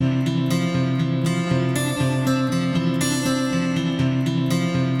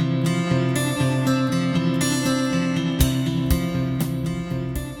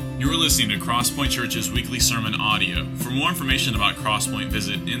listening to Crosspoint Church's weekly sermon audio. For more information about Crosspoint,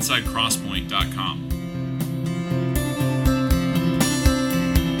 visit insidecrosspoint.com.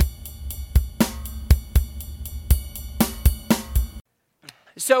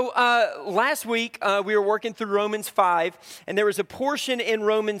 So last week we were working through Romans 5, and there was a portion in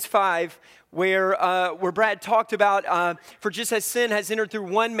Romans 5 where Brad talked about, for just as sin has entered through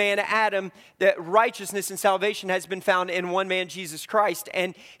one man, Adam, that righteousness and salvation has been found in one man, Jesus Christ.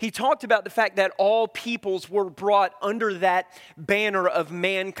 And he talked about the fact that all peoples were brought under that banner of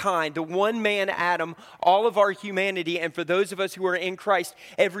mankind, the one man, Adam, all of our humanity. And for those of us who are in Christ,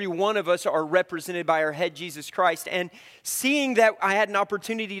 every one of us are represented by our head, Jesus Christ. And seeing that I had an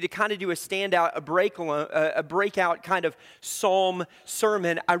opportunity to kind of do a standout, a breakout kind of psalm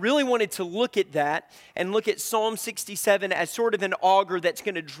sermon, I really wanted to look at that and look at Psalm 67 as sort of an auger that's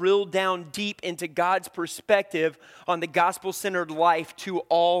going to drill down deep into God's perspective on the gospel-centered life to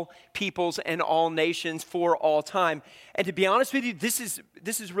all peoples and all nations for all time. And to be honest with you, this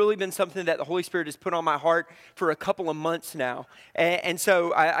has really been something that the Holy Spirit has put on my heart for a couple of months now. And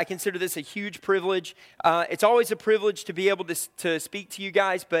so I consider this a huge privilege. It's always a privilege to be able to speak to you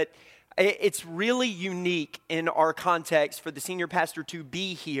guys, but it's really unique in our context for the senior pastor to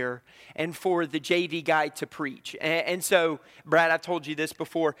be here and for the JV guy to preach. And so, Brad, I've told you this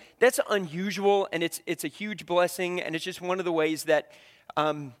before, that's unusual, and it's a huge blessing, and it's just one of the ways that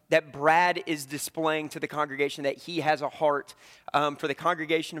that Brad is displaying to the congregation that he has a heart for the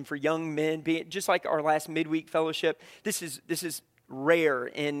congregation and for young men. Just like our last midweek fellowship, this is rare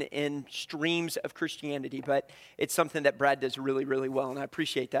in streams of Christianity, but it's something that Brad does really, really well, and I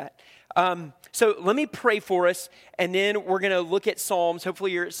appreciate that. So let me pray for us, and then we're going to look at Psalms.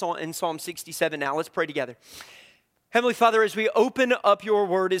 Hopefully you're in Psalm 67 now. Let's pray together. Heavenly Father, as we open up your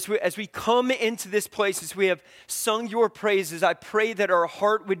word, as we come into this place, as we have sung your praises, I pray that our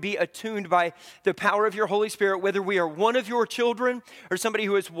heart would be attuned by the power of your Holy Spirit, whether we are one of your children or somebody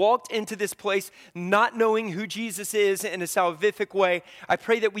who has walked into this place not knowing who Jesus is in a salvific way. I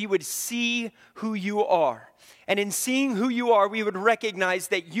pray that we would see who you are. And in seeing who you are, we would recognize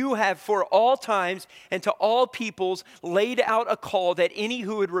that you have for all times and to all peoples laid out a call that any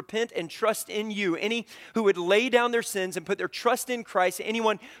who would repent and trust in you, any who would lay down their sins and put their trust in Christ,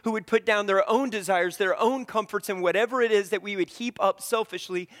 anyone who would put down their own desires, their own comforts, and whatever it is that we would heap up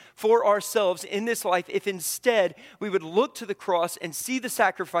selfishly for ourselves in this life, if instead we would look to the cross and see the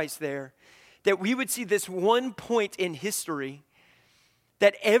sacrifice there, that we would see this one point in history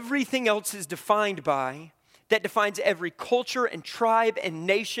that everything else is defined by, that defines every culture and tribe and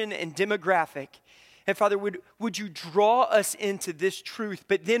nation and demographic. And Father, would you draw us into this truth,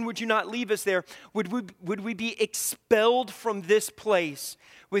 but then would you not leave us there? Would we be expelled from this place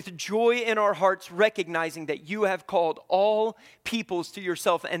with joy in our hearts, recognizing that you have called all peoples to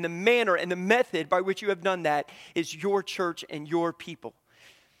yourself, and the manner and the method by which you have done that is your church and your people.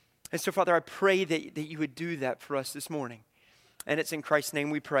 And so, Father, I pray that you would do that for us this morning. And it's in Christ's name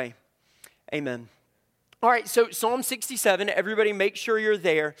we pray. Amen. All right, so Psalm 67, everybody make sure you're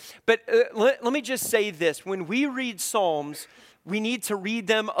there. But let me just say this. When we read Psalms, we need to read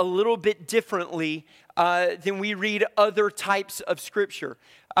them a little bit differently than we read other types of Scripture.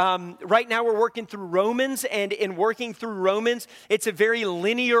 Right now we're working through Romans, and in working through Romans, it's a very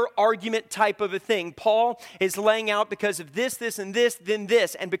linear argument type of a thing. Paul is laying out because of this, and this, then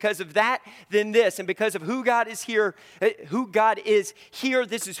this, and because of that, then this, and because of who God is here,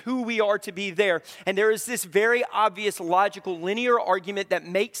 this is who we are to be there. And there is this very obvious logical linear argument that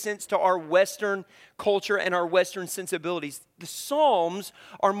makes sense to our Western culture and our Western sensibilities. The Psalms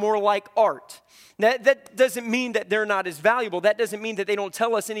are more like art. That doesn't mean that they're not as valuable. That doesn't mean that they don't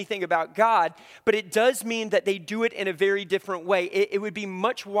tell us anything about God, but it does mean that they do it in a very different way. It would be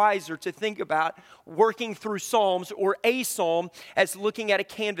much wiser to think about working through Psalms or a psalm as looking at a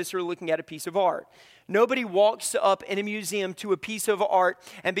canvas or looking at a piece of art. Nobody walks up in a museum to a piece of art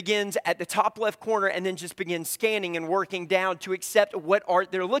and begins at the top left corner and then just begins scanning and working down to accept what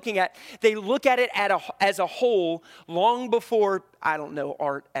art they're looking at. They look at it as a whole long before,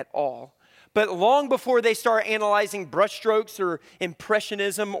 art at all. But long before they start analyzing brushstrokes or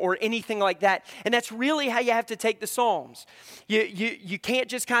impressionism or anything like that. And that's really how you have to take the Psalms. You can't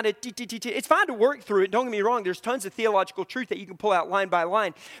just kind of, it's fine to work through it. Don't get me wrong. There's tons of theological truth that you can pull out line by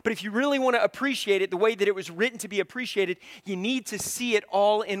line. But if you really want to appreciate it the way that it was written to be appreciated, you need to see it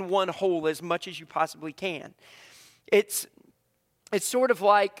all in one whole as much as you possibly can. It's sort of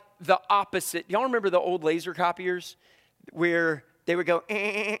like the opposite. Y'all remember the old laser copiers where they would go,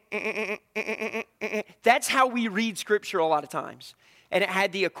 That's how we read Scripture a lot of times. And it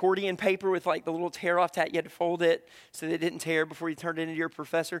had the accordion paper with like the little tear-off tat. You had to fold it so that it didn't tear before you turned it into your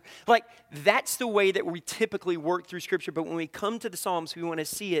professor. Like, that's the way that we typically work through Scripture. But when we come to the Psalms, we want to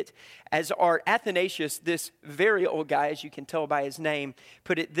see it as art. Athanasius, this very old guy, as you can tell by his name,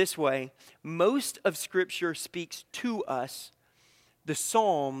 put it this way. Most of Scripture speaks to us. The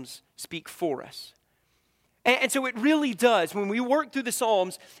Psalms speak for us. And so it really does. When we work through the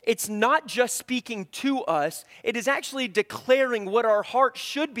Psalms, it's not just speaking to us. It is actually declaring what our heart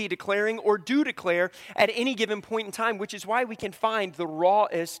should be declaring or do declare at any given point in time, which is why we can find the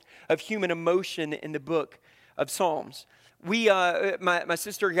rawest of human emotion in the book of Psalms. My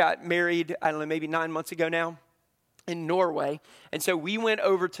sister got married, I don't know, maybe 9 months ago now, in Norway. And so we went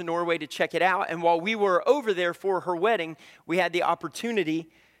over to Norway to check it out. And while we were over there for her wedding, we had the opportunity,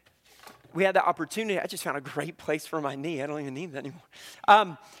 I just found a great place for my knee. I don't even need that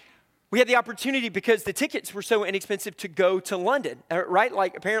anymore. We had the opportunity because the tickets were so inexpensive to go to London, right?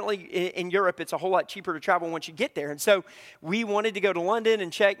 Like apparently in Europe, it's a whole lot cheaper to travel once you get there. And so we wanted to go to London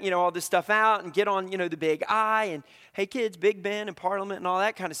and check, all this stuff out and get on, the Big I and, hey kids, Big Ben and Parliament and all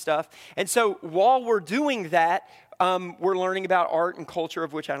that kind of stuff. And so while we're doing that, we're learning about art and culture,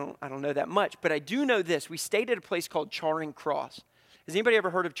 of which I don't know that much. But I do know this. We stayed at a place called Charing Cross. Has anybody ever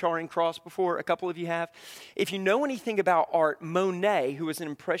heard of Charing Cross before? A couple of you have. If you know anything about art, Monet, who was an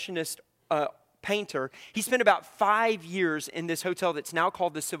impressionist painter, he spent about 5 years in this hotel that's now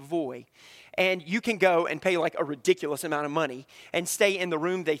called the Savoy. And you can go and pay like a ridiculous amount of money and stay in the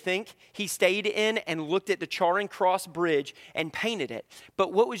room they think he stayed in and looked at the Charing Cross Bridge and painted it.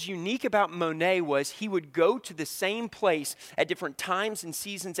 But what was unique about Monet was he would go to the same place at different times and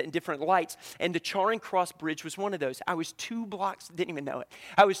seasons and different lights. And the Charing Cross Bridge was one of those. I was 2 blocks, didn't even know it.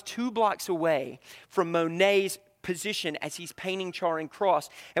 I was 2 blocks away from Monet's position as he's painting Charing Cross.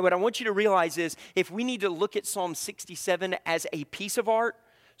 And what I want you to realize is if we need to look at Psalm 67 as a piece of art,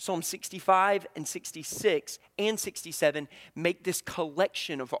 Psalm 65 and 66 and 67 make this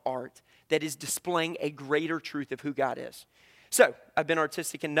collection of art that is displaying a greater truth of who God is. So, I've been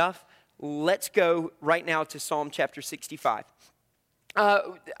artistic enough. Let's go right now to Psalm chapter 65.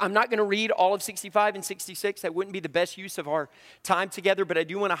 I'm not going to read all of 65 and 66. That wouldn't be the best use of our time together, but I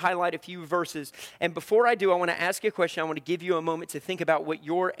do want to highlight a few verses. And before I do, I want to ask you a question. I want to give you a moment to think about what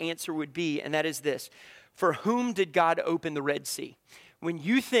your answer would be, and that is this. For whom did God open the Red Sea? When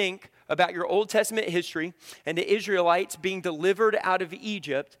you think about your Old Testament history and the Israelites being delivered out of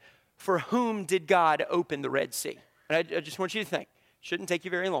Egypt, for whom did God open the Red Sea? And I just want you to think. Shouldn't take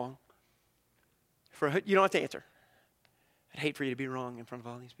you very long. You don't have to answer. I'd hate for you to be wrong in front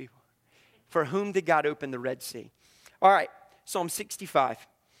of all these people. For whom did God open the Red Sea? All right, Psalm 65,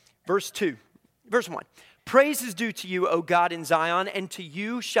 verse 1. Praise is due to you, O God in Zion, and to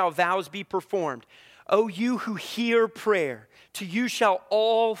you shall vows be performed. O you who hear prayer, to you shall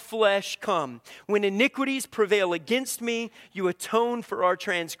all flesh come. When iniquities prevail against me, you atone for our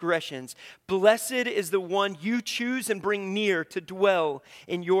transgressions. Blessed is the one you choose and bring near to dwell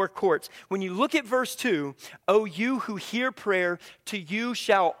in your courts. When you look at verse 2, O you who hear prayer, to you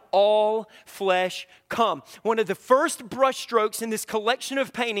shall all flesh come. One of the first brushstrokes in this collection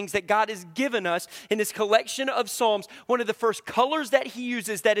of paintings that God has given us, in this collection of Psalms, one of the first colors that he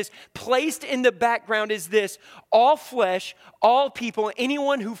uses that is placed in the background is this: all flesh, all people,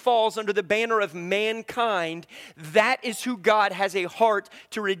 anyone who falls under the banner of mankind, that is who God has a heart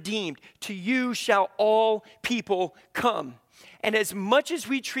to redeem. To you shall all people come. And as much as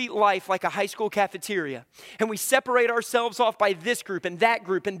we treat life like a high school cafeteria, and we separate ourselves off by this group and that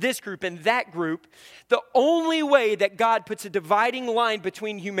group and this group and that group, the only way that God puts a dividing line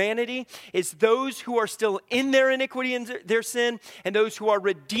between humanity is those who are still in their iniquity and their sin, and those who are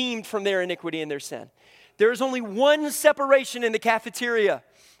redeemed from their iniquity and their sin. There is only one separation in the cafeteria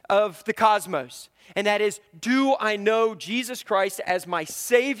of the cosmos, and that is, do I know Jesus Christ as my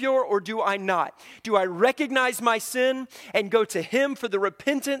Savior or do I not? Do I recognize my sin and go to Him for the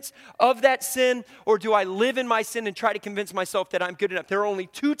repentance of that sin, or do I live in my sin and try to convince myself that I'm good enough? There are only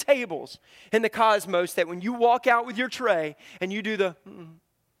 2 tables in the cosmos that when you walk out with your tray and you do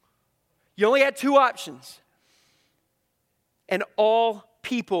you only had 2 options, and all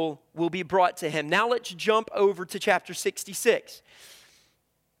people will be brought to Him. Now let's jump over to chapter 66.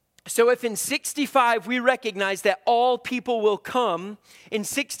 So if in 65 we recognize that all people will come, in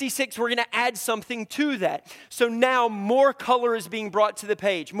 66 we're going to add something to that. So now more color is being brought to the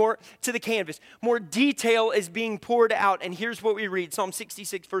page, more to the canvas, more detail is being poured out. And here's what we read, Psalm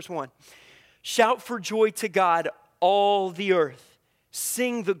 66 verse 1. Shout for joy to God, all the earth.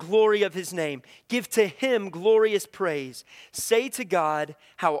 Sing the glory of his name. Give to him glorious praise. Say to God,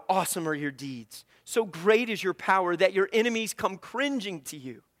 how awesome are your deeds. So great is your power that your enemies come cringing to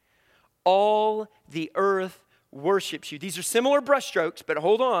you. All the earth worships you. These are similar brushstrokes, but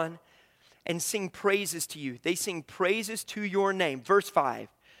hold on. And sing praises to you. They sing praises to your name. Verse 5.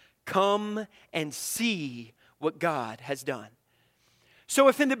 Come and see what God has done. So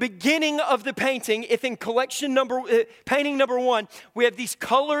if in the beginning of the painting, if in painting number 1, we have these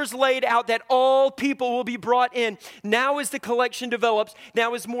colors laid out that all people will be brought in. Now as the collection develops,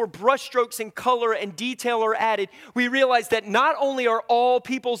 now as more brushstrokes and color and detail are added, we realize that not only are all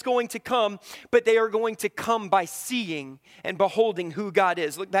peoples going to come, but they are going to come by seeing and beholding who God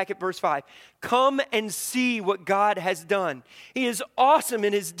is. Look back at verse 5. Come and see what God has done. He is awesome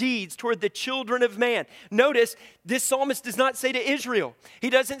in his deeds toward the children of man. Notice, this psalmist does not say to Israel.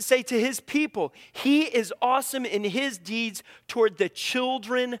 He doesn't say to his people. He is awesome in his deeds toward the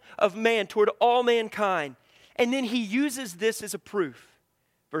children of man, toward all mankind. And then he uses this as a proof.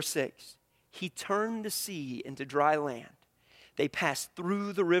 Verse 6. He turned the sea into dry land. They passed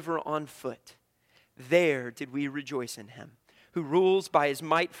through the river on foot. There did we rejoice in him, who rules by his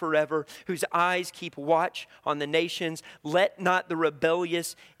might forever, whose eyes keep watch on the nations. Let not the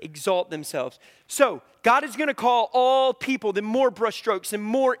rebellious exalt themselves. So, God is going to call all people, then more brushstrokes and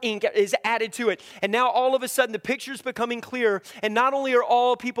more ink is added to it. And now all of a sudden the picture's becoming clearer. And not only are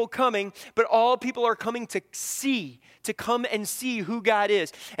all people coming, but all people are coming to come and see who God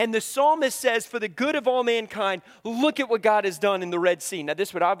is. And the psalmist says, for the good of all mankind, look at what God has done in the Red Sea. Now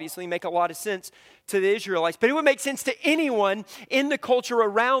this would obviously make a lot of sense to the Israelites, but it would make sense to anyone in the culture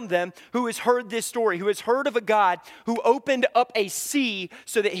around them who has heard this story, who has heard of a God who opened up a sea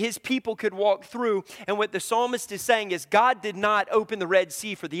so that his people could walk through. And what the psalmist is saying is God did not open the Red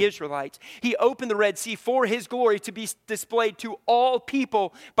Sea for the Israelites. He opened the Red Sea for his glory to be displayed to all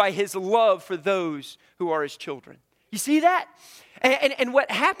people by his love for those who are his children. You see that? And what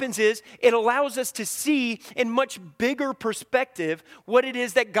happens is it allows us to see in much bigger perspective what it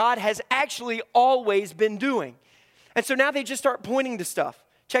is that God has actually always been doing. And so now they just start pointing to stuff.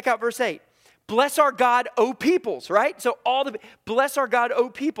 Check out verse 8. Bless our God, O peoples, right? So bless our God, O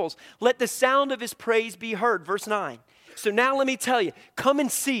peoples. Let the sound of his praise be heard. Verse 9. So now let me tell you, come and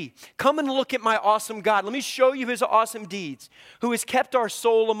see. Come and look at my awesome God. Let me show you his awesome deeds, who has kept our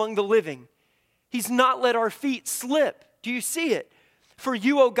soul among the living. He's not let our feet slip. Do you see it? For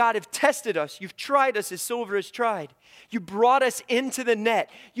you, O God, have tested us. You've tried us as silver is tried. You brought us into the net.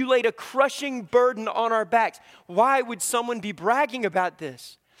 You laid a crushing burden on our backs. Why would someone be bragging about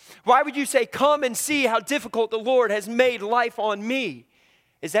this? Why would you say, come and see how difficult the Lord has made life on me?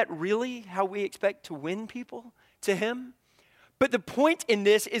 Is that really how we expect to win people to him? But the point in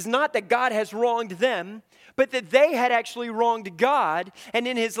this is not that God has wronged them, but that they had actually wronged God, and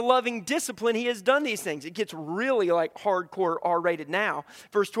in his loving discipline, he has done these things. It gets really like hardcore R-rated now.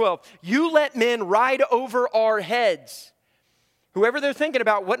 Verse 12, you let men ride over our heads. Whoever they're thinking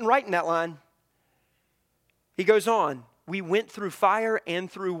about wasn't writing that line. He goes on, we went through fire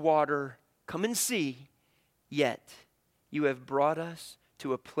and through water. Come and see, yet you have brought us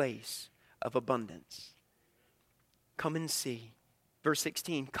to a place of abundance. Come and see. Verse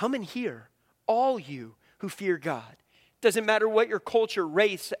 16, come and hear, all you who fear God. Doesn't matter what your culture,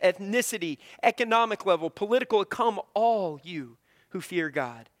 race, ethnicity, economic level, political, come all you who fear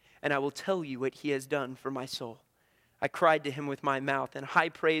God, and I will tell you what he has done for my soul. I cried to him with my mouth, and high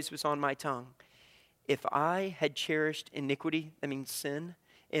praise was on my tongue. If I had cherished iniquity, that means sin,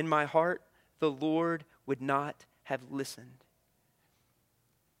 in my heart, the Lord would not have listened.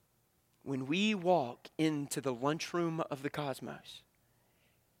 When we walk into the lunchroom of the cosmos,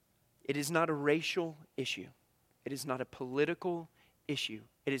 it is not a racial issue. It is not a political issue.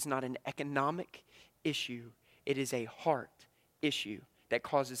 It is not an economic issue. It is a heart issue that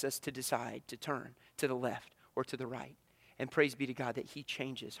causes us to decide to turn to the left or to the right. And praise be to God that he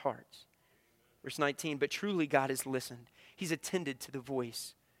changes hearts. Verse 19, but truly God has listened. He's attended to the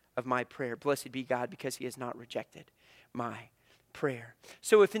voice of my prayer. Blessed be God because he has not rejected my prayer.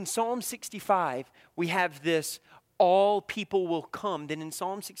 So if in Psalm 65 we have this all people will come, then in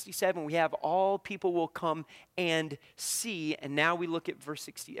Psalm 67 we have all people will come and see. And now we look at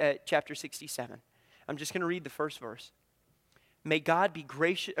chapter 67. I'm just going to read the first verse. May God be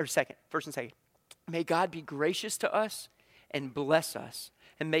gracious, first and second. May God be gracious to us and bless us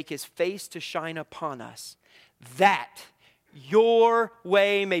and make his face to shine upon us, that your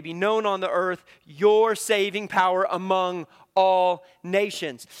way may be known on the earth, your saving power among all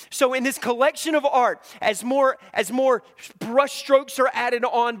nations. So in this collection of art, as more brush strokes are added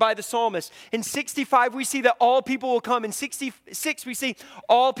on by the psalmist, in 65 we see that all people will come. In 66 we see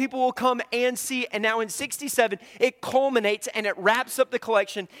all people will come and see. And now in 67 it culminates and it wraps up the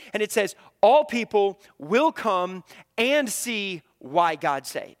collection and it says all people will come and see why God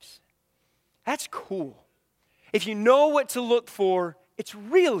saves. That's cool. If you know what to look for, it's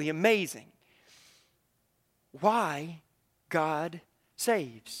really amazing. Why God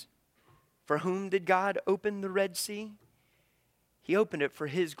saves. For whom did God open the Red Sea? He opened it for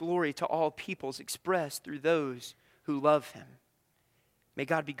his glory to all peoples expressed through those who love him. May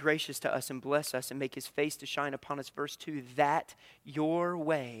God be gracious to us and bless us and make his face to shine upon us. Verse 2, that your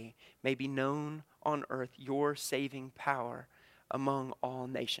way may be known on earth, your saving power among all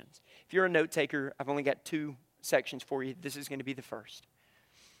nations. If you're a note taker, I've only got 2 sections for you. This is going to be the first.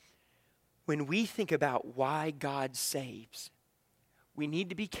 When we think about why God saves, we need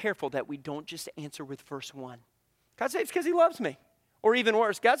to be careful that we don't just answer with verse 1. God saves because he loves me. Or even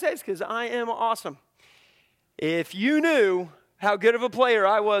worse, God saves because I am awesome. If you knew how good of a player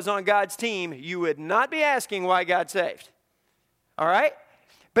I was on God's team, you would not be asking why God saved. All right?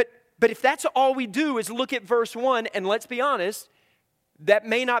 But if that's all we do is look at verse 1, and let's be honest, that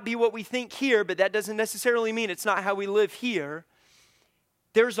may not be what we think here, but that doesn't necessarily mean it's not how we live here.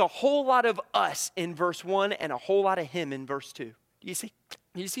 There's a whole lot of us in verse 1 and a whole lot of him in verse 2. Do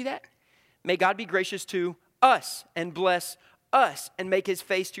you see that? May God be gracious to us and bless us and make his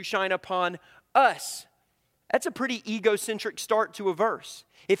face to shine upon us. That's a pretty egocentric start to a verse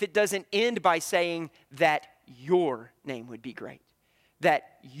if it doesn't end by saying that your name would be great,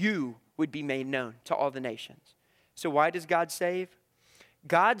 that you would be made known to all the nations. So why does God save?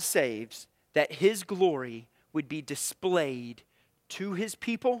 God saves that his glory would be displayed to his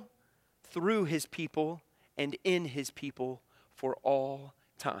people, through his people, and in his people for all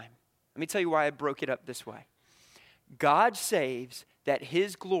time. Let me tell you why I broke it up this way. God saves that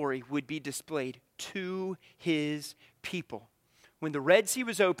his glory would be displayed to his people. When the Red Sea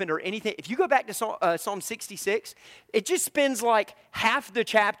was opened or anything, if you go back to Psalm 66, it just spends like half the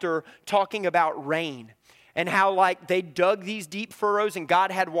chapter talking about rain. And how like they dug these deep furrows and God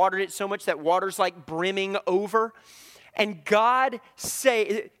had watered it so much that water's like brimming over. And God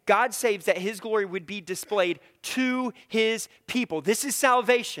saves that his glory would be displayed to his people. This is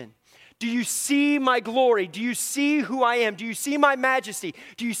salvation. Do you see my glory? Do you see who I am? Do you see my majesty?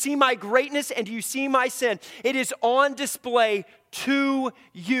 Do you see my greatness? And do you see my sin? It is on display to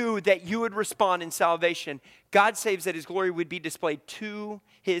you that you would respond in salvation. God saves that his glory would be displayed to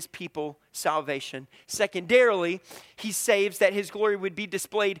his people, salvation. Secondarily, he saves that his glory would be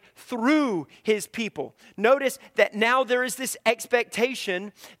displayed through his people. Notice that now there is this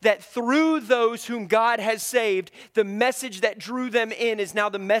expectation that through those whom God has saved, the message that drew them in is now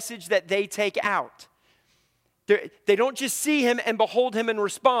the message that they take out. They don't just see him and behold him and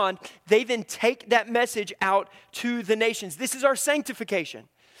respond. They then take that message out to the nations. This is our sanctification.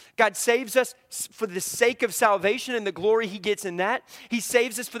 God saves us for the sake of salvation and the glory he gets in that. He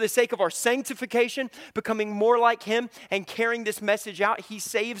saves us for the sake of our sanctification, becoming more like him and carrying this message out. He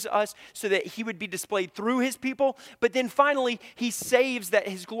saves us so that he would be displayed through his people. But then finally, he saves that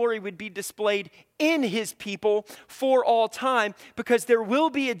his glory would be displayed in his people for all time, because there will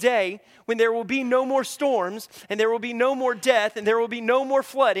be a day when there will be no more storms, and there will be no more death, and there will be no more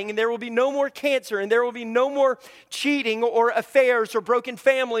flooding, and there will be no more cancer, and there will be no more cheating or affairs or broken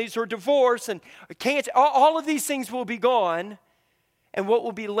families or divorce and cancer. All of these things will be gone, and what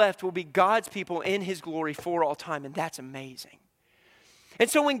will be left will be God's people in his glory for all time, and that's amazing. And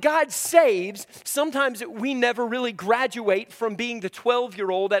so when God saves, sometimes we never really graduate from being the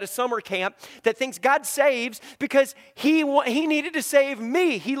 12-year-old at a summer camp that thinks God saves because he needed to save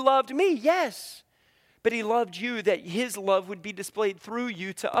me. He loved me, yes. But he loved you that his love would be displayed through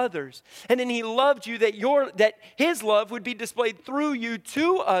you to others. And then he loved you that his love would be displayed through you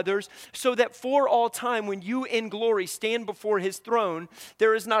to others, so that for all time when you in glory stand before his throne,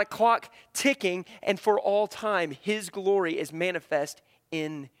 there is not a clock ticking, and for all time his glory is manifest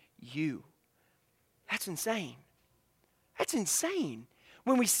in you. That's insane. That's insane.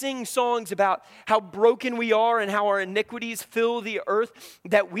 When we sing songs about how broken we are and how our iniquities fill the earth,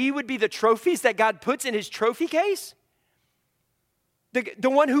 that we would be the trophies that God puts in his trophy case. The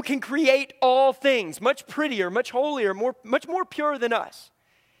one who can create all things, much prettier, much holier, much more pure than us.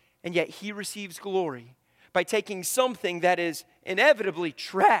 And yet he receives glory by taking something that is inevitably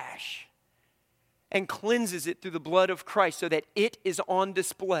trash and cleanses it through the blood of Christ so that it is on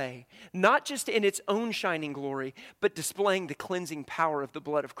display, not just in its own shining glory, but displaying the cleansing power of the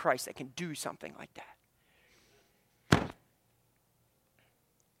blood of Christ that can do something like that.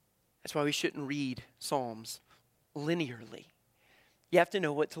 That's why we shouldn't read Psalms linearly. You have to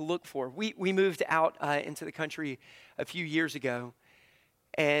know what to look for. We moved out into the country a few years ago,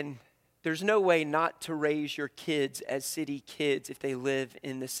 and there's no way not to raise your kids as city kids if they live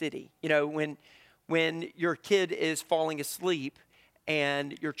in the city. You know, when your kid is falling asleep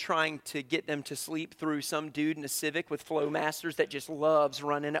and you're trying to get them to sleep through some dude in a Civic with Flowmasters that just loves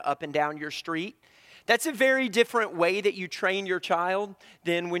running up and down your street, that's a very different way that you train your child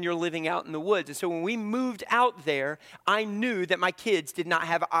than when you're living out in the woods. And so when we moved out there, I knew that my kids did not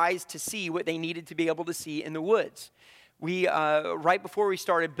have eyes to see what they needed to be able to see in the woods. We right before we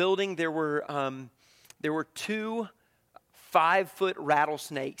started building, there were 2 5-foot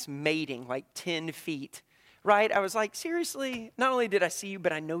rattlesnakes mating like 10 feet, right? I was like, seriously? Not only did I see you,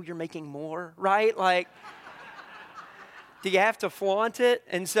 but I know you're making more, right? Like, do you have to flaunt it?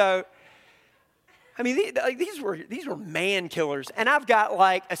 And so, I mean, these were man killers. And I've got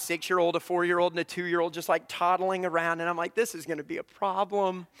like a 6-year-old, a 4-year-old, and a 2-year-old just like toddling around. And I'm like, this is going to be a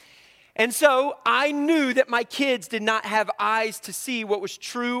problem. And so I knew that my kids did not have eyes to see what was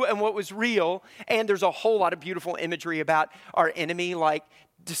true and what was real. And there's a whole lot of beautiful imagery about our enemy, like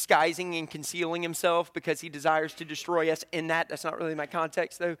disguising and concealing himself because he desires to destroy us in that. That's not really my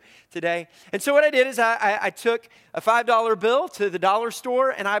context, though, today. And so what I did is I took a $5 bill to the dollar store,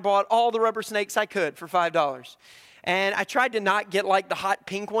 and I bought all the rubber snakes I could for $5. And I tried to not get like the hot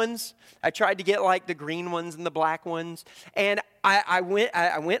pink ones. I tried to get like the green ones and the black ones. And I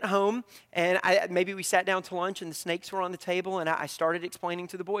went home, and maybe we sat down to lunch, and the snakes were on the table, and I started explaining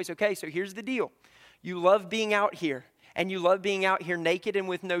to the boys, okay, so here's the deal. You love being out here, and you love being out here naked and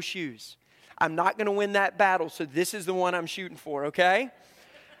with no shoes. I'm not going to win that battle, so this is the one I'm shooting for, okay?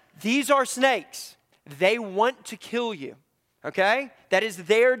 These are snakes. They want to kill you, okay? That is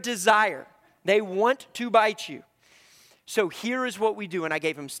their desire. They want to bite you. So here is what we do, and I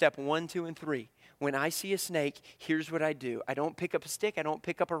gave them step 1, 2, and 3. When I see a snake, here's what I do. I don't pick up a stick, I don't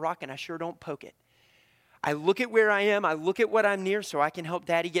pick up a rock, and I sure don't poke it. I look at where I am, I look at what I'm near so I can help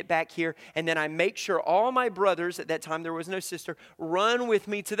Daddy get back here, and then I make sure all my brothers, at that time there was no sister, run with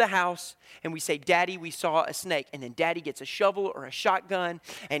me to the house, and we say, Daddy, we saw a snake. And then Daddy gets a shovel or a shotgun,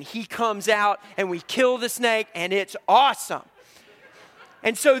 and he comes out, and we kill the snake, and it's awesome.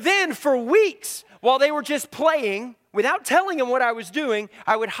 And so then for weeks, while they were just playing, without telling them what I was doing,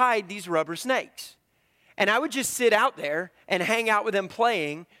 I would hide these rubber snakes. And I would just sit out there and hang out with them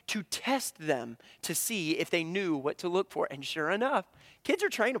playing to test them to see if they knew what to look for. And sure enough, kids are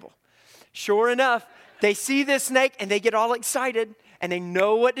trainable. Sure enough, they see this snake and they get all excited and they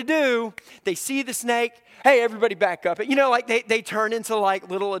know what to do. They see the snake. Hey, everybody back up. You know, like they turn into like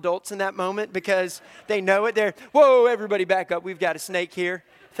little adults in that moment because they know it. They're, whoa, everybody back up. We've got a snake here.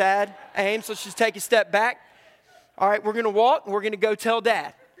 Thad, Ames, let's just take a step back. All right, we're going to walk. We're going to go tell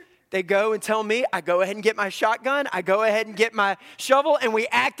Dad. They go and tell me. I go ahead and get my shotgun. I go ahead and get my shovel, and we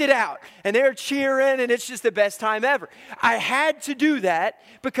act it out. And they're cheering, and it's just the best time ever. I had to do that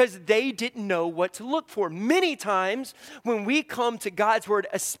because they didn't know what to look for. Many times when we come to God's Word,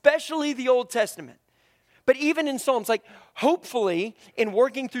 especially the Old Testament, but even in Psalms, like hopefully in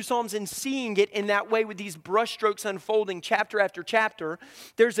working through Psalms and seeing it in that way with these brushstrokes unfolding chapter after chapter,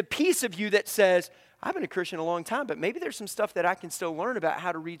 there's a piece of you that says, I've been a Christian a long time, but maybe there's some stuff that I can still learn about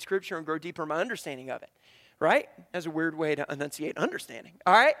how to read Scripture and grow deeper in my understanding of it, right? That's a weird way to enunciate understanding,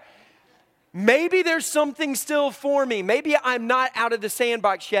 all right? Maybe there's something still for me. Maybe I'm not out of the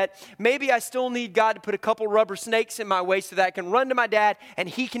sandbox yet. Maybe I still need God to put a couple rubber snakes in my way so that I can run to my dad and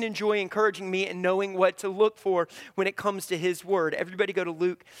he can enjoy encouraging me and knowing what to look for when it comes to his word. Everybody go to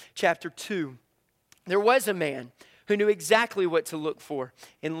Luke chapter 2. There was a man who knew exactly what to look for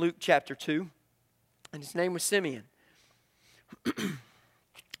in Luke chapter 2. And his name was Simeon.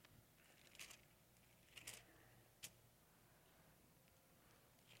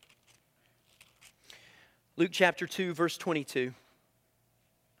 Luke chapter 2, verse 22.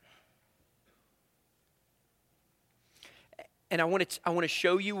 And I want to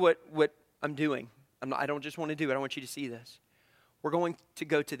show you what I'm doing. I don't just want to do it. I want you to see this. We're going to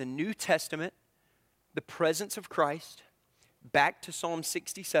go to the New Testament, the presence of Christ, back to Psalm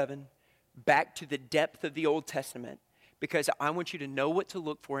 67, back to the depth of the Old Testament, because I want you to know what to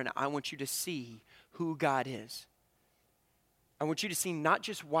look for and I want you to see who God is. I want you to see not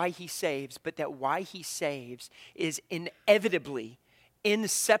just why he saves, but that why he saves is inevitably,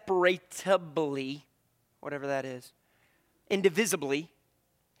 inseparatably, whatever that is, indivisibly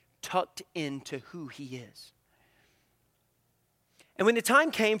tucked into who he is. And when the time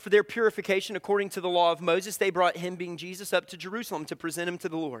came for their purification according to the law of Moses, they brought him, being Jesus, up to Jerusalem to present him to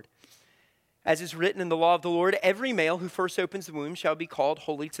the Lord. As is written in the law of the Lord, every male who first opens the womb shall be called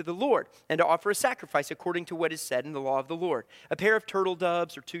holy to the Lord, and to offer a sacrifice according to what is said in the law of the Lord, a pair of turtle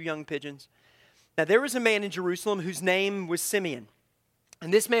doves or 2 young pigeons. Now there was a man in Jerusalem whose name was Simeon.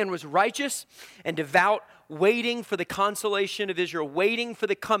 And this man was righteous and devout, waiting for the consolation of Israel, waiting for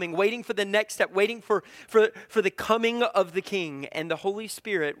the coming, waiting for the next step, waiting for the coming of the king. And the Holy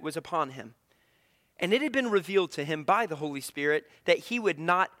Spirit was upon him. And it had been revealed to him by the Holy Spirit that he would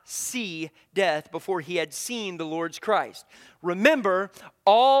not see death before he had seen the Lord's Christ. Remember,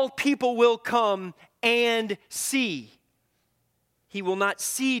 all people will come and see. He will not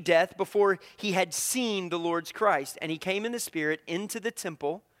see death before he had seen the Lord's Christ. And he came in the Spirit into the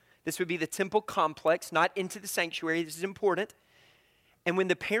temple. This would be the temple complex, not into the sanctuary. This is important. And when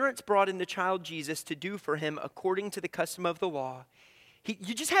the parents brought in the child Jesus to do for him according to the custom of the law,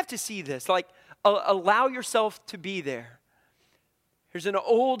 you just have to see this. Like, allow yourself to be there. There's an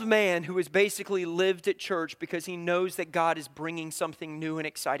old man who has basically lived at church because he knows that God is bringing something new and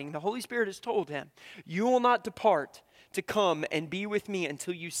exciting. The Holy Spirit has told him, you will not depart to come and be with me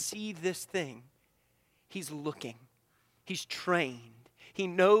until you see this thing. He's looking. He's trained. He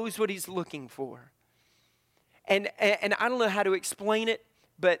knows what he's looking for. And I don't know how to explain it,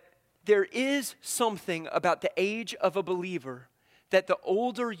 but there is something about the age of a believer that the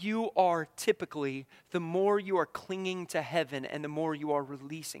older you are typically, the more you are clinging to heaven and the more you are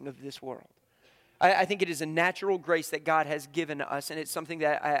releasing of this world. I think it is a natural grace that God has given us, and it's something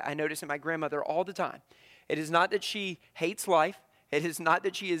that I notice in my grandmother all the time. It is not that she hates life. It is not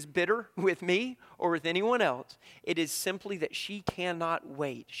that she is bitter with me or with anyone else. It is simply that she cannot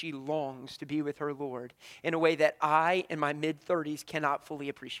wait. She longs to be with her Lord in a way that I, in my mid-30s, cannot fully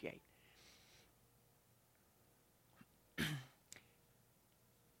appreciate.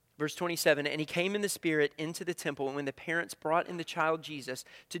 Verse 27, and he came in the Spirit into the temple, and when the parents brought in the child Jesus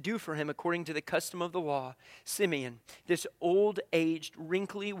to do for him according to the custom of the law, Simeon, this old-aged,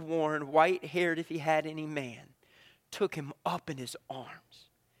 wrinkly, worn, white-haired, if he had any man, took him up in his arms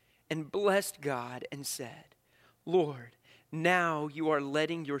and blessed God and said, Lord, now you are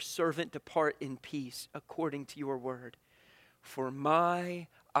letting your servant depart in peace according to your word. For my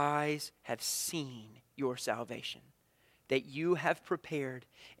eyes have seen your salvation, that you have prepared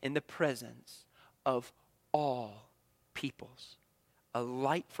in the presence of all peoples, a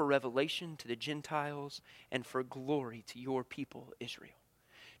light for revelation to the Gentiles and for glory to your people, Israel.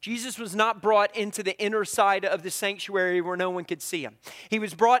 Jesus was not brought into the inner side of the sanctuary where no one could see him. He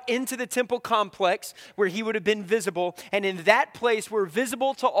was brought into the temple complex where he would have been visible. And in that place where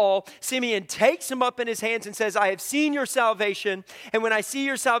visible to all, Simeon takes him up in his hands and says, I have seen your salvation. And when I see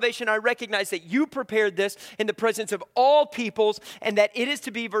your salvation, I recognize that you prepared this in the presence of all peoples, and that it is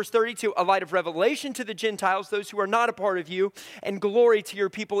to be, verse 32, a light of revelation to the Gentiles, those who are not a part of you, and glory to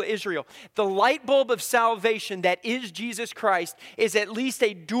your people Israel. The light bulb of salvation that is Jesus Christ is at least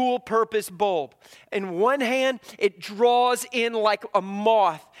a dual-purpose bulb. In one hand, it draws in like a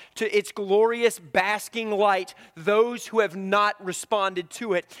moth to its glorious basking light those who have not responded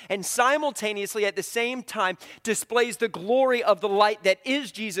to it, and simultaneously at the same time displays the glory of the light that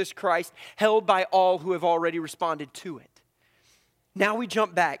is Jesus Christ, held by all who have already responded to it. Now we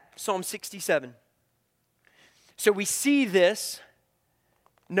jump back, Psalm 67. So we see this,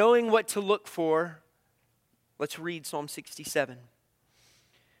 knowing what to look for. Let's read Psalm 67.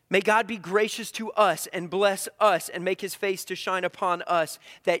 May God be gracious to us and bless us and make his face to shine upon us,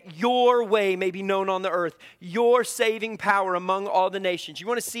 that your way may be known on the earth, your saving power among all the nations. You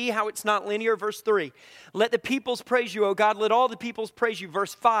want to see how it's not linear? Verse 3. Let the peoples praise you, O God. Let all the peoples praise you.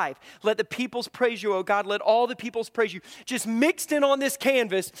 Verse 5. Let the peoples praise you, O God. Let all the peoples praise you. Just mixed in on this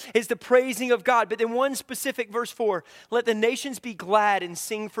canvas is the praising of God. But then one specific, verse 4. Let the nations be glad and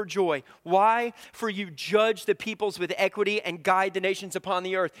sing for joy. Why? For you judge the peoples with equity and guide the nations upon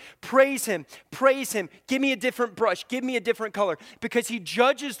the earth. Praise him, praise him. Give me a different brush, give me a different color, because he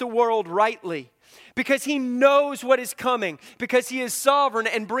judges the world rightly, because he knows what is coming, because he is sovereign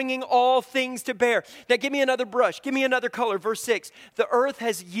and bringing all things to bear. Now give me another brush, give me another color. Verse 6, the earth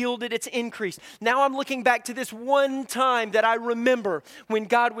has yielded its increase. Now I'm looking back to this one time that I remember when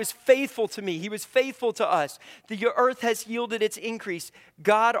God was faithful to me. He was faithful to us. The earth has yielded its increase.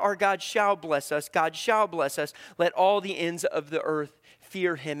 God, our God, shall bless us. God shall bless us. Let all the ends of the earth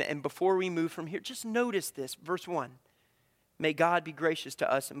fear him. And before we move from here, just notice this. Verse 1. May God be gracious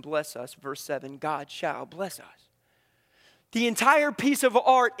to us and bless us. Verse 7. God shall bless us. The entire piece of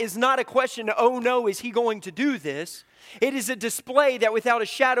art is not a question, oh no, is he going to do this? It is a display that without a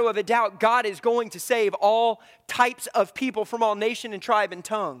shadow of a doubt, God is going to save all types of people from all nation and tribe and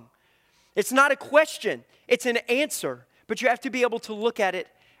tongue. It's not a question, it's an answer, but you have to be able to look at it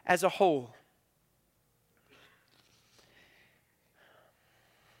as a whole.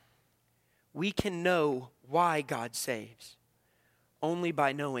 We can know why God saves only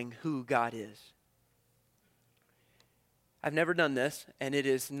by knowing who God is. I've never done this, and it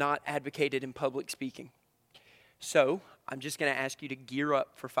is not advocated in public speaking. So I'm just going to ask you to gear up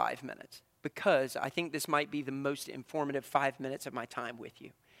for 5 minutes, because I think this might be the most informative 5 minutes of my time with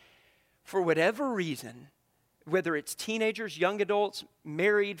you. For whatever reason, whether it's teenagers, young adults,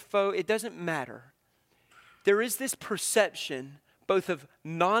 married folk, it doesn't matter. There is this perception, both of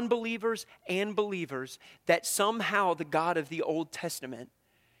non-believers and believers, that somehow the God of the Old Testament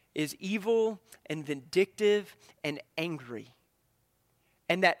is evil and vindictive and angry.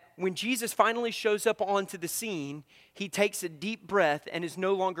 And that when Jesus finally shows up onto the scene, he takes a deep breath and is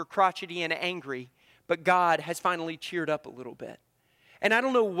no longer crotchety and angry, but God has finally cheered up a little bit. And I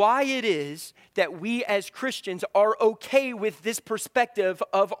don't know why it is that we as Christians are okay with this perspective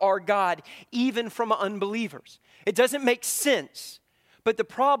of our God, even from unbelievers. It doesn't make sense. But the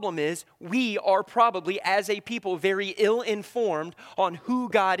problem is, we are probably, as a people, very ill-informed on who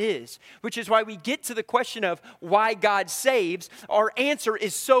God is, which is why we get to the question of why God saves. Our answer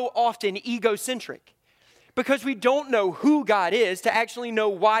is so often egocentric, because we don't know who God is to actually know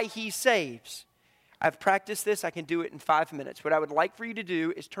why he saves. I've practiced this. I can do it in 5 minutes. What I would like for you to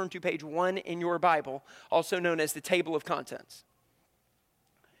do is turn to page 1 in your Bible, also known as the table of contents.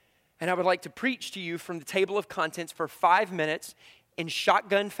 And I would like to preach to you from the table of contents for 5 minutes in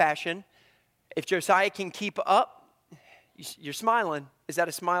shotgun fashion. If Josiah can keep up, you're smiling. Is that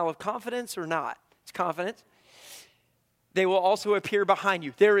a smile of confidence or not? It's confidence. They will also appear behind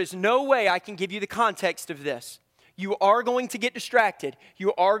you. There is no way I can give you the context of this. You are going to get distracted.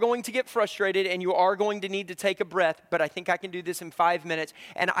 You are going to get frustrated, and you are going to need to take a breath, but I think I can do this in 5 minutes,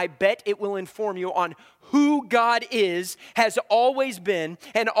 and I bet it will inform you on who God is, has always been,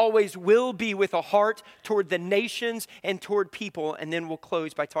 and always will be, with a heart toward the nations and toward people. And then we'll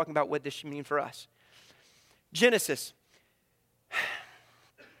close by talking about what this should mean for us. Genesis.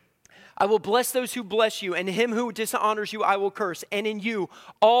 I will bless those who bless you, and him who dishonors you I will curse. And in you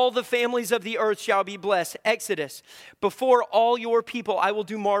all the families of the earth shall be blessed. Exodus. Before all your people I will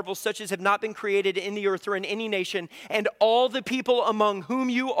do marvels such as have not been created in the earth or in any nation. And all the people among whom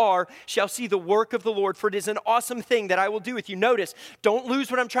you are shall see the work of the Lord. For it is an awesome thing that I will do with you. Notice, don't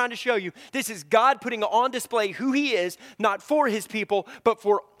lose what I'm trying to show you. This is God putting on display who he is, not for his people, but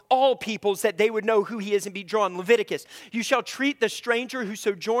for all peoples, that they would know who he is and be drawn. Leviticus, you shall treat the stranger who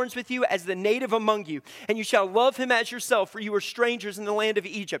sojourns with you as the native among you, and you shall love him as yourself, for you are strangers in the land of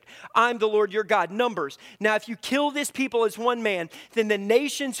Egypt. I'm the Lord your God. Numbers, now if you kill this people as one man, then the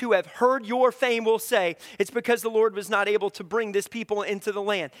nations who have heard your fame will say, it's because the Lord was not able to bring this people into the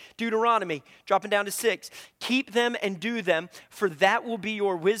land. Deuteronomy, dropping down to 6, keep them and do them, for that will be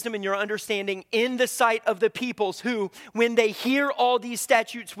your wisdom and your understanding in the sight of the peoples who, when they hear all these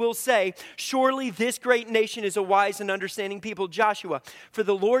statutes, will say, surely this great nation is a wise and understanding people. Joshua, for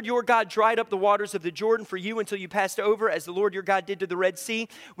the Lord your God dried up the waters of the Jordan for you until you passed over, as the Lord your God did to the Red Sea,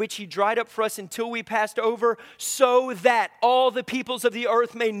 which he dried up for us until we passed over, so that all the peoples of the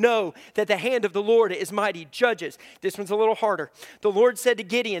earth may know that the hand of the Lord is mighty. Judges, this one's a little harder. The Lord said to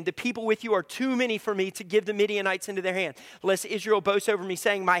Gideon, the people with you are too many for me to give the Midianites into their hand, lest Israel boast over me,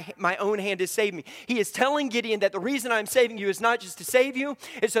 saying, my own hand has saved me. He is telling Gideon that the reason I'm saving you is not just to save you,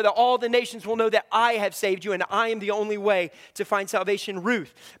 it's so that all the nations will know that I have saved you, and I am the only way to find salvation.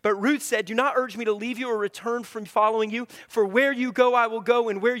 Ruth. But Ruth said, do not urge me to leave you or return from following you, for where you go I will go,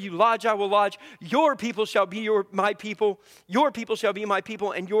 and where you lodge I will lodge. Your people shall be my people, your people shall be my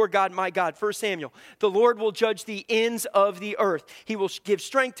people, and your God my God. 1 Samuel, the Lord will judge the ends of the earth. He will give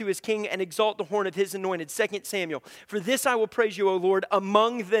strength to his king and exalt the horn of his anointed. 2 Samuel, for this I will praise you, O Lord,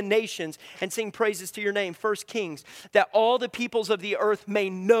 among the nations, and sing praises to your name. 1 Kings, that all the peoples of the earth may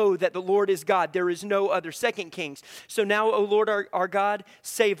know that the Lord is God. There is no other. 2 Kings. So now, O Lord our God,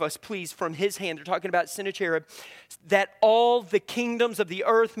 save us, please, from his hand. They're talking about Sennacherib. That all the kingdoms of the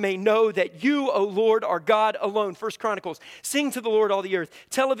earth may know that you, O Lord, are God alone. 1 Chronicles. Sing to the Lord, all the earth.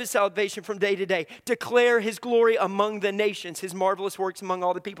 Tell of his salvation from day to day. Declare his glory among the nations, his marvelous works among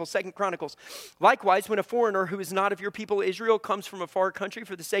all the people. 2 Chronicles. Likewise, when a foreigner who is not of your people Israel comes from a far country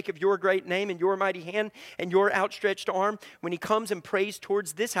for the sake of your great name and your mighty hand and your outstretched arm, when he comes and prays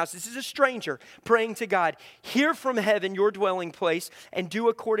towards this house, this is a stranger praying to God, hear from heaven your dwelling place and do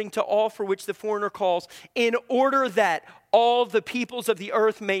according to all for which the foreigner calls, in order that all the peoples of the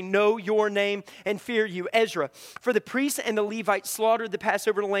earth may know your name and fear you. Ezra, for the priests and the Levites slaughtered the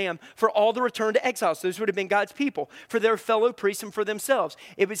Passover lamb for all the returned exiles. Those would have been God's people, for their fellow priests and for themselves.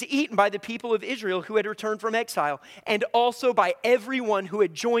 It was eaten by the people of Israel who had returned from exile, and also by everyone who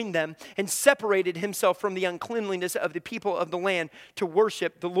had joined them and separated himself from the uncleanliness of the people of the land to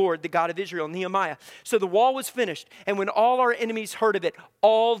worship the Lord, the God of Israel. Nehemiah. So the wall was finished, and when all our enemies heard of it,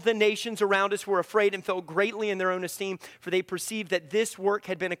 all the nations around us were afraid and fell greatly in their own esteem, for they perceived that this work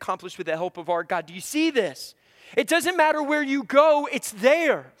had been accomplished with the help of our God. Do you see this? It doesn't matter where you go, it's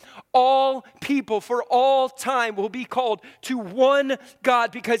there. All people for all time will be called to one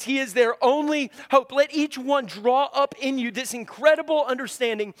God because he is their only hope. Let each one draw up in you this incredible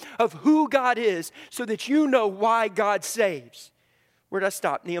understanding of who God is so that you know why God saves. Where did I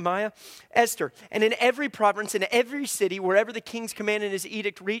stop? Nehemiah? Esther. And in every province, in every city, wherever the king's command and his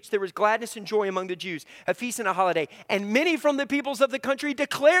edict reached, there was gladness and joy among the Jews, a feast and a holiday. And many from the peoples of the country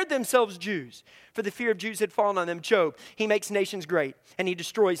declared themselves Jews, for the fear of Jews had fallen on them. Job, he makes nations great, and he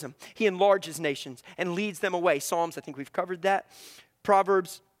destroys them. He enlarges nations and leads them away. Psalms, I think we've covered that.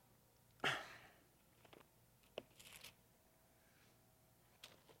 Proverbs.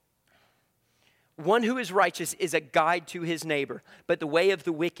 One who is righteous is a guide to his neighbor, but the way of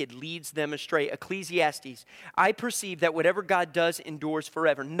the wicked leads them astray. Ecclesiastes. I perceive that whatever God does endures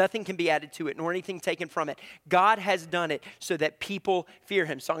forever. Nothing can be added to it, nor anything taken from it. God has done it so that people fear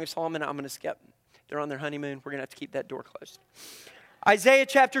him. Song of Solomon, I'm going to skip. They're on their honeymoon. We're going to have to keep that door closed. Isaiah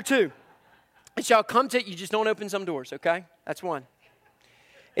chapter 2. It shall come to, you just don't open some doors, okay? That's one.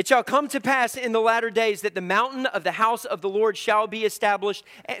 It shall come to pass in the latter days that the mountain of the house of the Lord shall be established,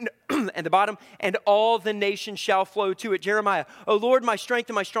 and the bottom, and all the nations shall flow to it. Jeremiah, O Lord, my strength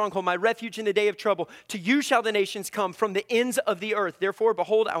and my stronghold, my refuge in the day of trouble. To you shall the nations come from the ends of the earth. Therefore,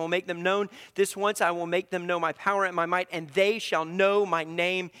 behold, I will make them known. This once I will make them know my power and my might, and they shall know my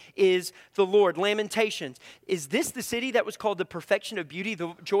name is the Lord. Lamentations. Is this the city that was called the perfection of beauty,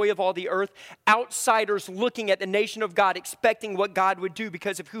 the joy of all the earth? Outsiders looking at the nation of God, expecting what God would do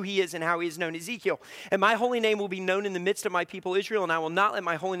because of who he is and how he is known. Ezekiel, and my holy name will be known in the midst of my people Israel, and I will not let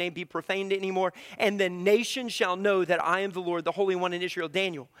my holy name be profaned anymore, and the nation shall know that I am the Lord, the Holy One in Israel.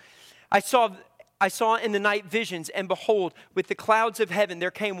 Daniel, I saw in the night visions, and behold, with the clouds of heaven there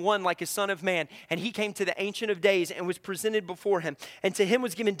came one like a son of man, and he came to the Ancient of Days and was presented before him. And to him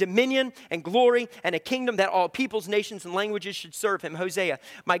was given dominion and glory and a kingdom that all peoples, nations, and languages should serve him. Hosea,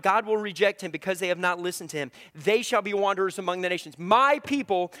 my God will reject him because they have not listened to him. They shall be wanderers among the nations. My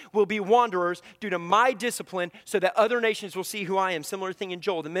people will be wanderers due to my discipline so that other nations will see who I am. Similar thing in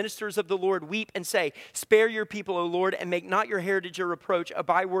Joel. The ministers of the Lord weep and say, spare your people, O Lord, and make not your heritage a reproach, a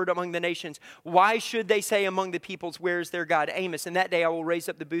byword among the nations. Why should they say among the peoples, where is their God? Amos, in that day I will raise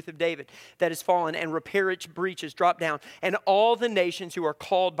up the booth of David that is fallen and repair its breaches, drop down. And all the nations who are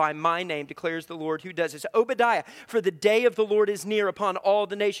called by my name, declares the Lord who does this. Obadiah, for the day of the Lord is near upon all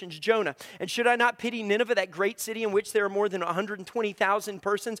the nations. Jonah, and should I not pity Nineveh, that great city in which there are more than 120,000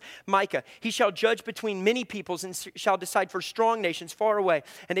 persons? Micah, he shall judge between many peoples and shall decide for strong nations far away.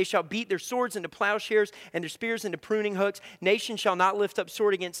 And they shall beat their swords into plowshares and their spears into pruning hooks. Nation shall not lift up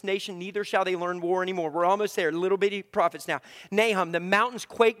sword against nation, neither shall they learn war anymore. We're almost there, little bitty prophets now. Nahum, the mountains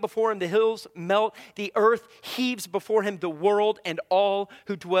quake before him, the hills melt, the earth heaves before him, the world and all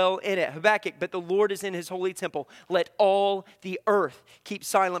who dwell in it. Habakkuk, but the Lord is in his holy temple. Let all the earth keep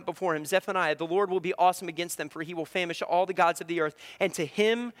silent before him. Zephaniah, the Lord will be awesome against them, for he will famish all the gods of the earth, and to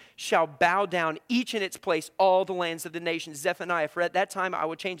him shall bow down each in its place all the lands of the nations. Zephaniah, for at that time I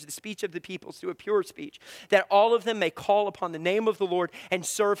will change the speech of the peoples to a pure speech, that all of them may call upon the name of the Lord and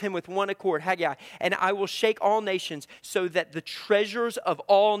serve him with one accord. Haggai, and I will shake all nations so that the treasures of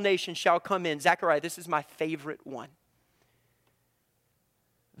all nations shall come in. Zechariah, this is my favorite one.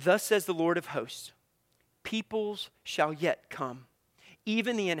 Thus says the Lord of hosts, peoples shall yet come,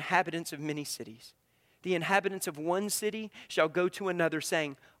 even the inhabitants of many cities. The inhabitants of one city shall go to another,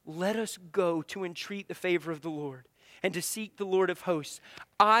 saying, let us go to entreat the favor of the Lord and to seek the Lord of hosts.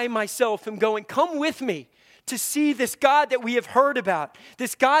 I myself am going. Come with me to see this God that we have heard about,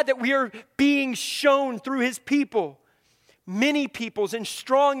 this God that we are being shown through his people. Many peoples and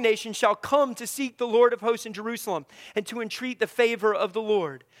strong nations shall come to seek the Lord of hosts in Jerusalem and to entreat the favor of the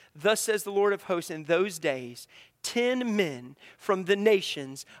Lord. Thus says the Lord of hosts, in those days, 10 men from the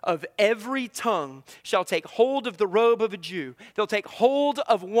nations of every tongue shall take hold of the robe of a Jew. They'll take hold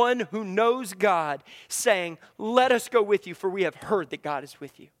of one who knows God, saying, let us go with you, for we have heard that God is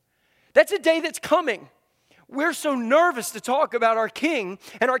with you. That's a day that's coming we're so nervous to talk about our King,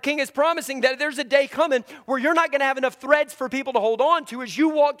 and our King is promising that there's a day coming where you're not going to have enough threads for people to hold on to as you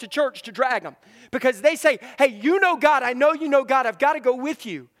walk to church to drag them. Because they say, hey, you know God, I know you know God, I've got to go with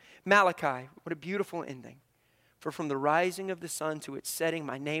you. Malachi, what a beautiful ending. For from the rising of the sun to its setting,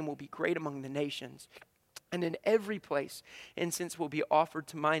 my name will be great among the nations. And in every place, incense will be offered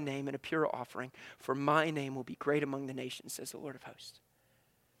to my name in a pure offering. For my name will be great among the nations, says the Lord of hosts.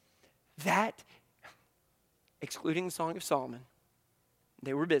 That, excluding the Song of Solomon,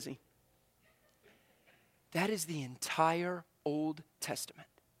 they were busy. That is the entire Old Testament,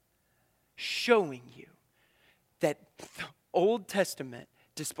 showing you that the Old Testament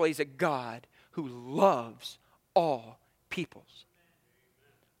displays a God who loves all peoples.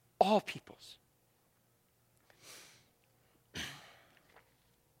 All peoples.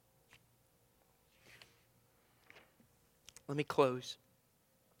 Let me close.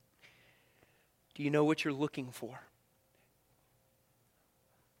 Do you know what you're looking for?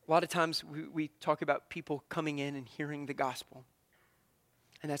 A lot of times we talk about people coming in and hearing the gospel.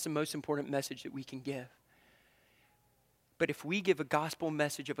 And that's the most important message that we can give. But if we give a gospel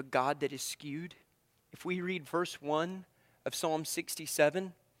message of a God that is skewed, if we read verse 1 of Psalm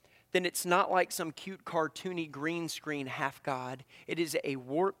 67, then it's not like some cute, cartoony, green screen half God. It is a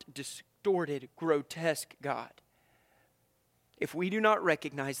warped, distorted, grotesque God. If we do not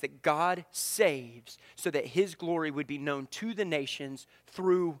recognize that God saves so that His glory would be known to the nations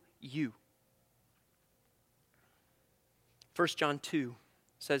through you. 1 John 2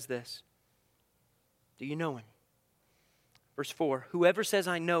 says this. Do you know Him? Verse 4, whoever says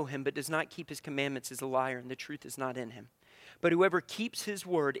I know Him but does not keep His commandments is a liar, and the truth is not in him. But whoever keeps His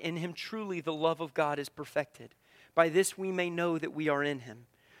word, in him truly the love of God is perfected. By this we may know that we are in Him.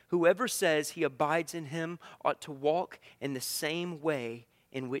 Whoever says he abides in Him ought to walk in the same way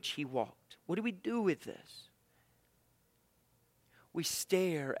in which He walked. What do we do with this? We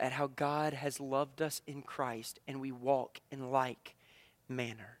stare at how God has loved us in Christ, and we walk in like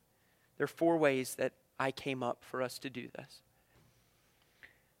manner. There are 4 ways that I came up for us to do this.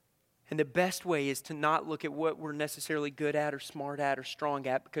 And the best way is to not look at what we're necessarily good at or smart at or strong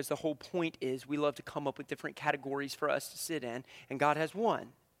at, because the whole point is we love to come up with different categories for us to sit in, and God has one.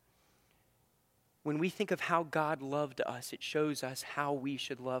 When we think of how God loved us, it shows us how we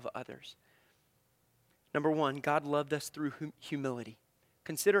should love others. Number 1, God loved us through humility.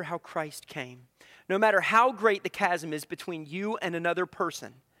 Consider how Christ came. No matter how great the chasm is between you and another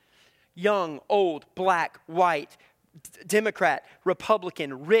person, young, old, black, white, Democrat,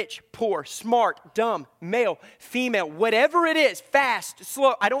 Republican, rich, poor, smart, dumb, male, female, whatever it is, fast,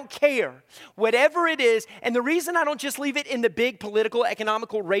 slow, I don't care. Whatever it is, and the reason I don't just leave it in the big political,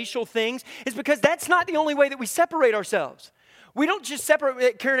 economical, racial things is because that's not the only way that we separate ourselves. We don't just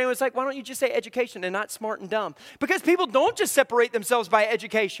separate. Karen was like, why don't you just say education and not smart and dumb? Because people don't just separate themselves by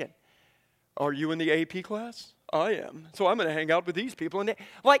education. Are you in the AP class? I am. So I'm going to hang out with these people. And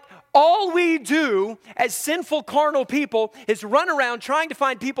like, all we do as sinful, carnal people is run around trying to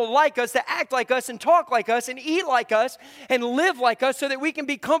find people like us that act like us and talk like us and eat like us and live like us so that we can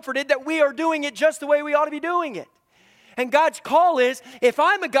be comforted that we are doing it just the way we ought to be doing it. And God's call is, if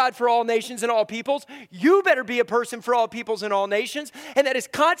I'm a God for all nations and all peoples, you better be a person for all peoples and all nations. And that is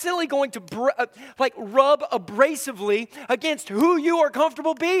constantly going to rub abrasively against who you are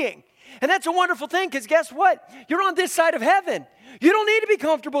comfortable being. And that's a wonderful thing, because guess what? You're on this side of heaven. You don't need to be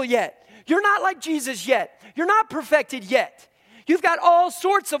comfortable yet. You're not like Jesus yet. You're not perfected yet. You've got all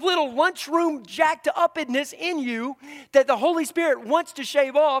sorts of little lunchroom jacked upness in you that the Holy Spirit wants to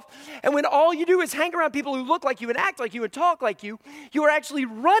shave off. And when all you do is hang around people who look like you and act like you and talk like you, you are actually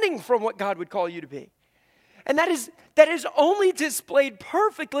running from what God would call you to be. And that is only displayed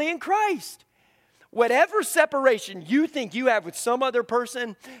perfectly in Christ. Whatever separation you think you have with some other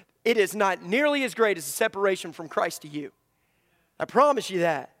person, it is not nearly as great as the separation from Christ to you. I promise you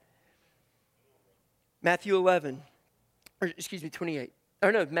that. Matthew 11. 28.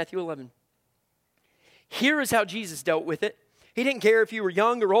 Matthew 11. Here is how Jesus dealt with it. He didn't care if you were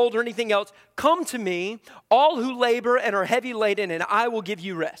young or old or anything else. Come to me, all who labor and are heavy laden, and I will give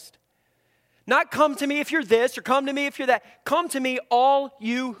you rest. Not come to me if you're this or come to me if you're that. Come to me, all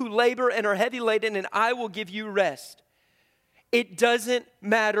you who labor and are heavy laden, and I will give you rest. It doesn't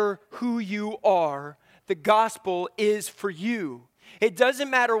matter who you are. The gospel is for you. It doesn't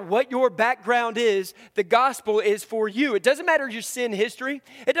matter what your background is. The gospel is for you. It doesn't matter your sin history.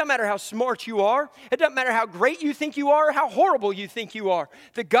 It doesn't matter how smart you are. It doesn't matter how great you think you are or how horrible you think you are.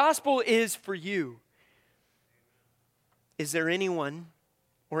 The gospel is for you. Is there anyone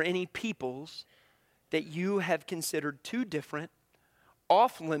or any peoples that you have considered too different,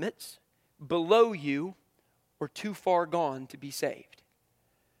 off limits, below you, or too far gone to be saved.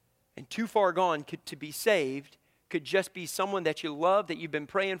 And too far gone to be saved could just be someone that you love, that you've been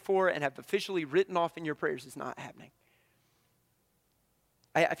praying for and have officially written off in your prayers. It's not happening.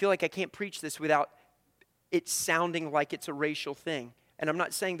 I feel like I can't preach this without it sounding like it's a racial thing. And I'm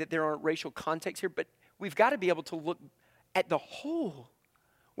not saying that there aren't racial contexts here, but we've got to be able to look at the whole.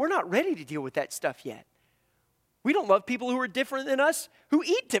 We're not ready to deal with that stuff yet. We don't love people who are different than us, who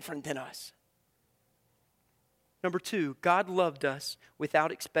eat different than us. Number 2, God loved us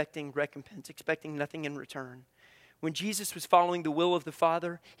without expecting recompense, expecting nothing in return. When Jesus was following the will of the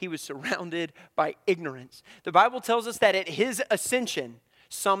Father, he was surrounded by ignorance. The Bible tells us that at his ascension,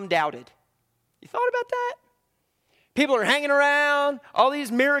 some doubted. You thought about that? People are hanging around, all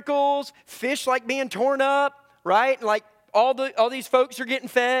these miracles, fish like being torn up, right? Like all these folks are getting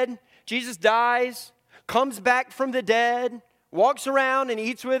fed. Jesus dies, comes back from the dead, walks around and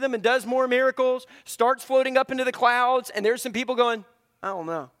eats with them and does more miracles, starts floating up into the clouds, and there's some people going, I don't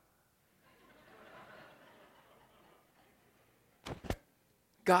know.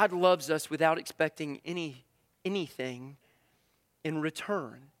 God loves us without expecting anything in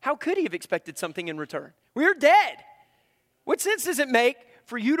return. How could he have expected something in return? We're dead. What sense does it make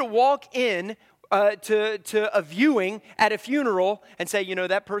for you to walk in to a viewing at a funeral and say, you know,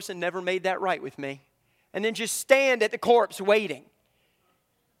 that person never made that right with me? And then just stand at the corpse waiting.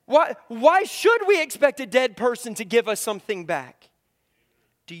 Why should we expect a dead person to give us something back?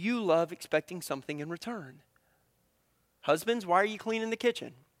 Do you love expecting something in return? Husbands, why are you cleaning the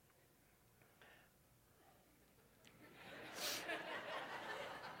kitchen?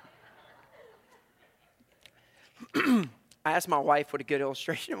 I asked my wife what a good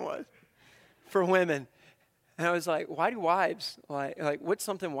illustration was for women. And I was like, why do wives, like what's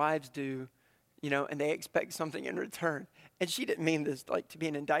something wives do, you know, and they expect something in return? And she didn't mean this like to be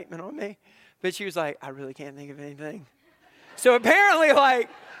an indictment on me, but she was like, I really can't think of anything. So apparently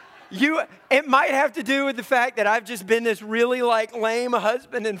it might have to do with the fact that I've just been this really like lame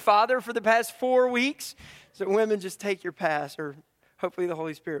husband and father for the past 4 weeks. So women, just take your pass, or hopefully the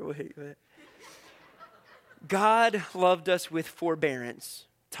Holy Spirit will hit you with it. God loved us with forbearance.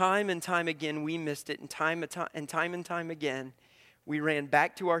 Time and time again, we missed it. And time and time again, we ran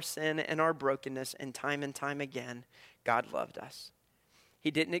back to our sin and our brokenness. And time again, God loved us. He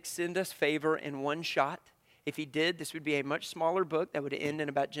didn't extend us favor in one shot. If he did, this would be a much smaller book that would end in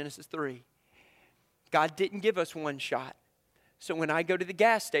about Genesis 3. God didn't give us one shot. So when I go to the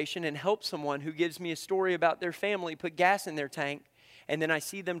gas station and help someone who gives me a story about their family put gas in their tank, and then I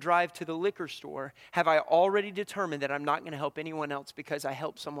see them drive to the liquor store, have I already determined that I'm not going to help anyone else because I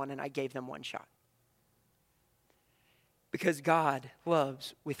helped someone and I gave them one shot? Because God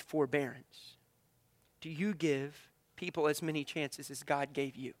loves with forbearance. Do you give people as many chances as God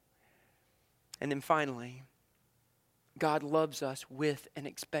gave you? And then finally, God loves us with an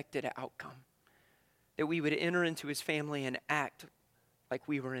expected outcome. That we would enter into his family and act like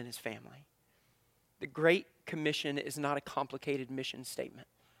we were in his family. The Great Commission is not a complicated mission statement.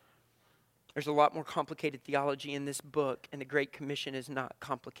 There's a lot more complicated theology in this book, and the Great Commission is not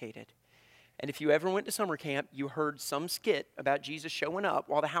complicated. And if you ever went to summer camp, you heard some skit about Jesus showing up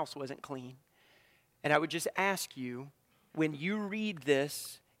while the house wasn't clean. And I would just ask you, when you read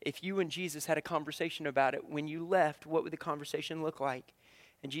this, if you and Jesus had a conversation about it, when you left, what would the conversation look like?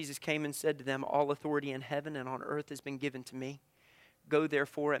 And Jesus came and said to them, all authority in heaven and on earth has been given to me. Go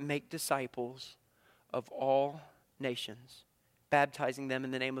therefore and make disciples of all nations, baptizing them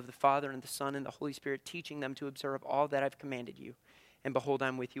in the name of the Father and the Son and the Holy Spirit, teaching them to observe all that I've commanded you. And behold,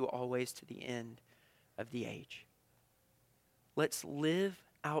 I'm with you always to the end of the age. Let's live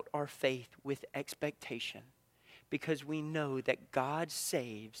out our faith with expectation, because we know that God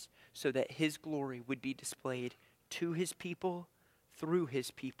saves so that his glory would be displayed to his people, through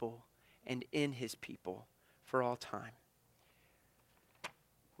his people, and in his people for all time.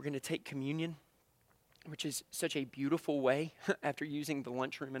 We're going to take communion, which is such a beautiful way, after using the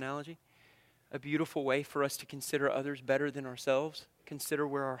lunchroom analogy, a beautiful way for us to consider others better than ourselves, consider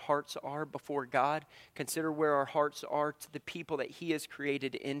where our hearts are before God, consider where our hearts are to the people that he has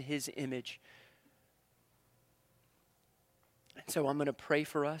created in his image. And so I'm going to pray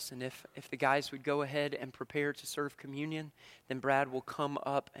for us, and if the guys would go ahead and prepare to serve communion, then Brad will come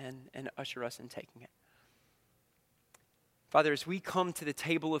up and usher us in taking it. Father, as we come to the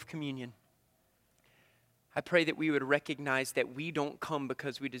table of communion, I pray that we would recognize that we don't come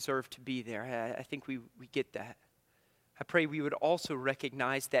because we deserve to be there. I think we get that. I pray we would also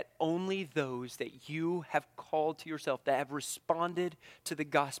recognize that only those that you have called to yourself, that have responded to the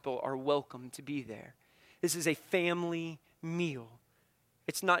gospel, are welcome to be there. This is a family meal.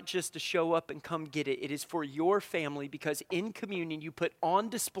 It's not just to show up and come get it. It is for your family, because in communion you put on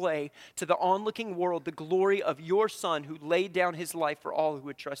display to the onlooking world the glory of your Son who laid down his life for all who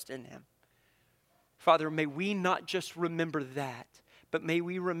would trust in him. Father, may we not just remember that, but may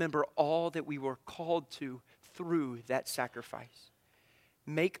we remember all that we were called to through that sacrifice.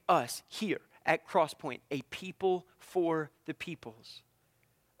 Make us here at Crosspoint a people for the peoples,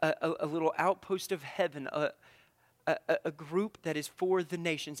 a little outpost of heaven, a group that is for the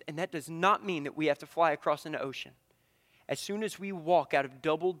nations. And that does not mean that we have to fly across an ocean. As soon as we walk out of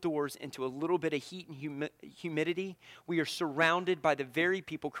double doors into a little bit of heat and humidity, we are surrounded by the very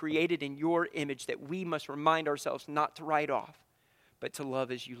people created in your image that we must remind ourselves not to write off, but to love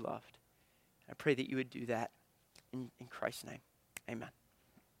as you loved. I pray that you would do that in Christ's name. Amen.